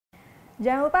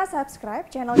Jangan lupa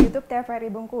subscribe channel YouTube TVRI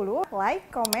Bengkulu,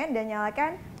 like, komen, dan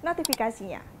nyalakan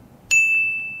notifikasinya.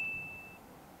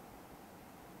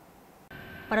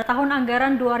 Pada tahun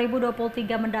anggaran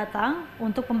 2023 mendatang,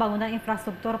 untuk pembangunan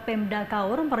infrastruktur Pemda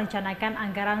Kaur merencanakan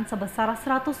anggaran sebesar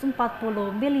 140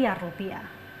 miliar rupiah.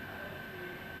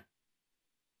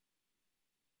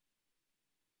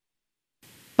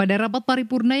 Pada rapat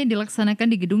paripurna yang dilaksanakan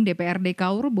di gedung DPRD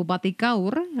Kaur, Bupati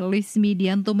Kaur,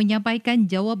 Lismidianto menyampaikan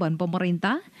jawaban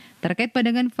pemerintah terkait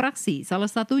pandangan fraksi, salah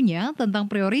satunya tentang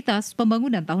prioritas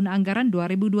pembangunan tahun anggaran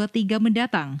 2023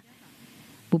 mendatang.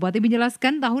 Bupati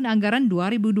menjelaskan tahun anggaran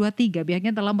 2023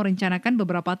 pihaknya telah merencanakan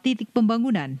beberapa titik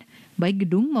pembangunan, baik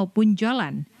gedung maupun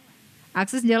jalan.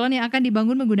 Akses jalan yang akan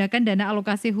dibangun menggunakan dana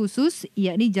alokasi khusus,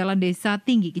 yakni Jalan Desa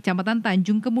Tinggi Kecamatan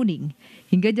Tanjung Kemuning,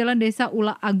 hingga Jalan Desa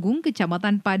Ula Agung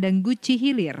Kecamatan Padang Guci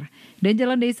Hilir, dan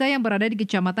jalan desa yang berada di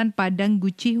Kecamatan Padang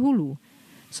Guci Hulu.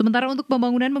 Sementara untuk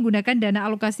pembangunan menggunakan dana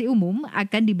alokasi umum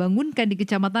akan dibangunkan di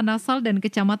Kecamatan Nasal dan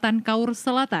Kecamatan Kaur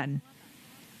Selatan.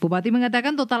 Bupati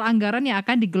mengatakan total anggaran yang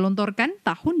akan digelontorkan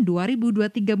tahun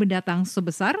 2023 mendatang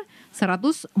sebesar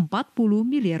 140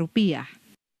 miliar rupiah.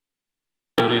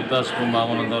 Prioritas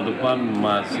pembangunan tahun depan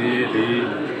masih di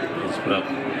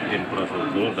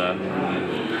infrastruktur dan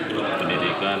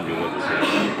pendidikan juga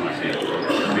kesehatan masih.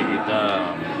 Tapi kita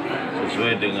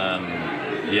sesuai dengan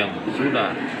yang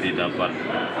sudah didapat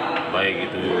baik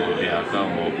itu DHK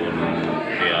maupun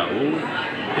PAU.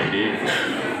 Jadi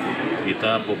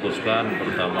kita fokuskan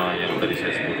pertama yang tadi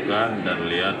saya sebutkan dan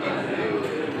lihat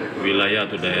wilayah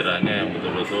atau daerahnya yang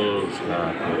betul-betul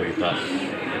sangat prioritas.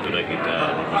 Sudah kita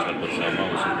rumuskan bersama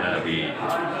khususnya di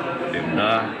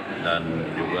Pemda dan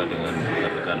juga dengan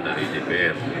rekan-rekan dari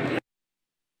DPR.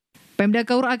 Pemda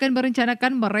Kaur akan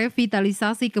merencanakan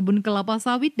merevitalisasi kebun kelapa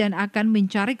sawit dan akan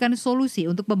mencarikan solusi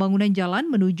untuk pembangunan jalan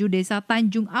menuju desa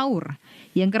Tanjung Aur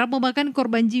yang kerap memakan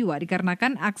korban jiwa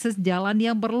dikarenakan akses jalan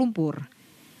yang berlumpur.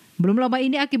 Belum lama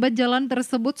ini akibat jalan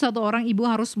tersebut satu orang ibu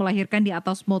harus melahirkan di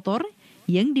atas motor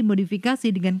yang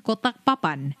dimodifikasi dengan kotak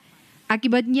papan.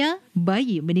 Akibatnya,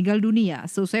 bayi meninggal dunia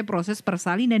seusai proses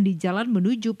persalinan di jalan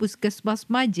menuju Puskesmas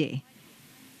Maje.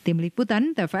 Tim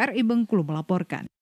Liputan TVRI Bengkulu melaporkan.